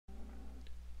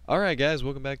Alright guys,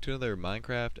 welcome back to another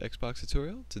Minecraft Xbox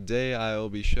tutorial. Today I will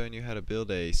be showing you how to build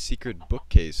a secret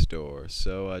bookcase door.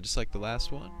 So just like the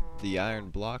last one, the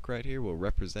iron block right here will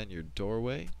represent your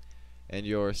doorway, and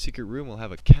your secret room will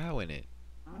have a cow in it.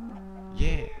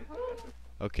 Yeah!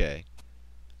 Okay.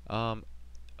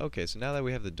 Okay, so now that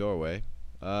we have the doorway,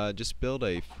 just build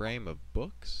a frame of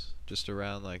books, just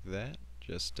around like that.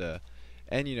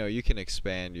 And you know, you can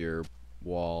expand your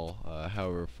wall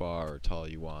however far or tall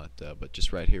you want, but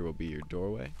just right here will be your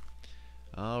doorway.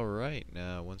 Alright,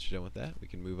 now once you're done with that, we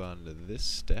can move on to this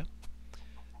step.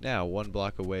 Now, one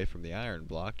block away from the iron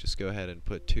block, just go ahead and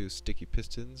put two sticky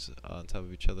pistons on top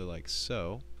of each other like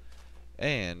so.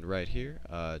 And right here,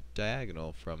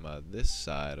 diagonal from this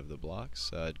side of the blocks,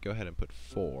 go ahead and put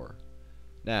 4.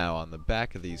 Now, on the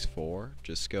back of these 4,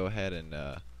 just go ahead and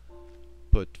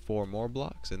put 4 more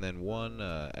blocks, and then one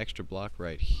extra block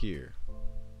right here.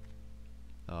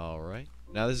 Alright,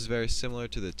 now this is very similar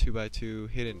to the 2x2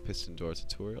 hidden piston door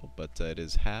tutorial, but it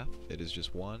is half, it is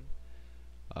just one.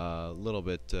 A little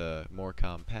bit more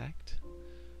compact.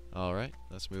 Alright,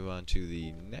 let's move on to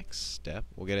the next step.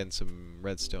 We'll get in some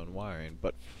redstone wiring,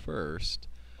 but first,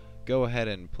 go ahead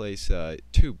and place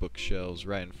 2 bookshelves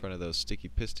right in front of those sticky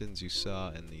pistons you saw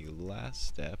in the last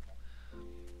step.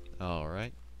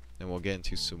 Alright, and we'll get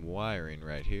into some wiring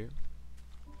right here.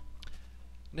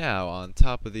 Now, on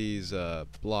top of these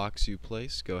blocks you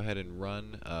place, go ahead and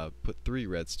put 3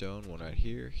 redstone, one right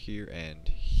here, here, and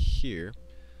here.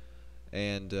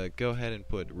 And go ahead and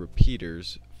put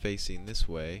repeaters facing this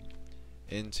way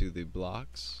into the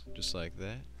blocks, just like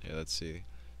that. Yeah, let's see.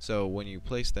 So when you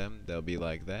place them, they'll be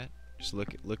like that. Just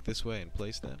look this way and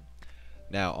place them.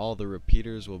 Now, all the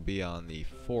repeaters will be on the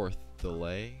 4th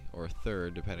delay, or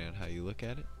 3rd, depending on how you look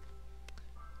at it.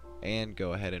 And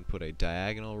go ahead and put a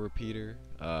diagonal repeater,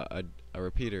 a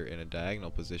repeater in a diagonal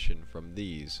position from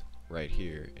these right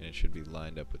here, and it should be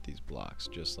lined up with these blocks,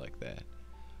 just like that.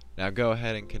 Now go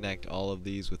ahead and connect all of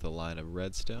these with a line of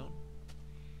redstone.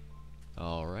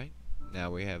 Alright,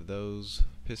 now we have those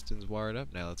pistons wired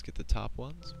up. Now let's get the top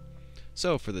ones.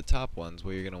 So for the top ones,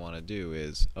 what you're going to want to do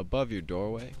is, above your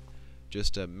doorway,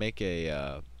 just make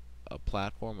a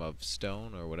platform of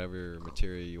stone or whatever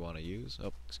material you want to use.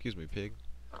 Oh, excuse me, pig.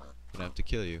 I'm gonna have to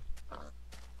kill you.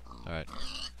 Alright.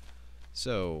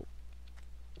 So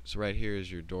right here is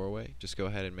your doorway. Just go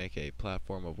ahead and make a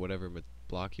platform of whatever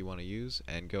block you want to use,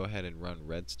 and go ahead and run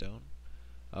redstone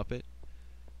up it.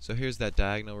 So here's that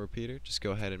diagonal repeater. Just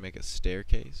go ahead and make a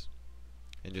staircase,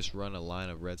 and just run a line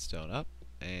of redstone up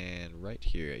and right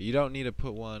here. You don't need to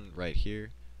put one right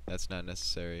here. That's not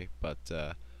necessary,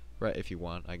 but right, if you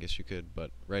want, I guess you could.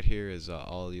 But right here is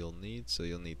all you'll need. So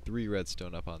you'll need 3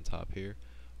 redstone up on top here,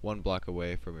 1 block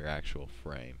away from your actual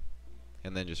frame,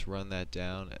 and then just run that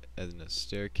down in a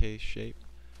staircase shape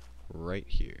right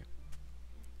here.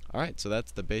 Alright, so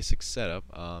that's the basic setup.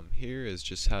 Here is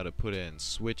just how to put in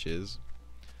switches.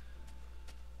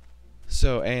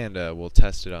 So, and we'll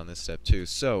test it on this step too.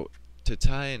 So to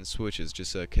tie in switches,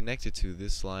 just connect it to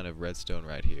this line of redstone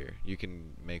right here. You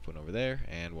can make one over there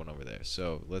and one over there.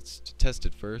 So let's test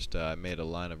it first. I made a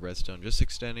line of redstone just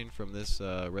extending from this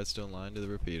redstone line to the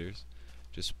repeaters.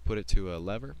 Just put it to a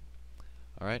lever.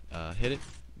 Alright, hit it.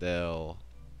 They'll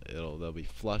be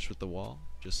flush with the wall,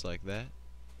 just like that.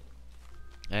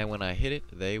 And when I hit it,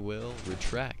 they will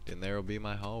retract, and there will be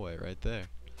my hallway right there.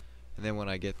 And then when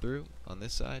I get through on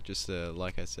this side, just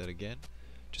like I said again,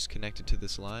 just connect it to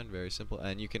this line, very simple.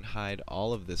 And you can hide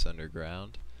all of this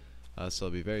underground, so it'll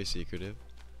be very secretive.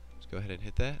 Just go ahead and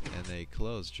hit that, and they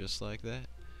close just like that.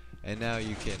 And now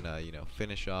you can, you know,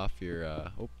 finish off your.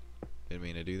 Oh, didn't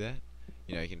mean to do that.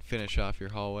 You know, you can finish off your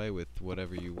hallway with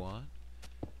whatever you want.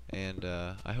 And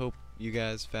I hope you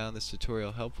guys found this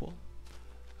tutorial helpful.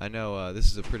 I know this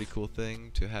is a pretty cool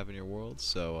thing to have in your world,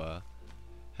 so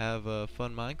have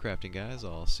fun Minecrafting, guys.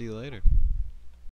 I'll see you later.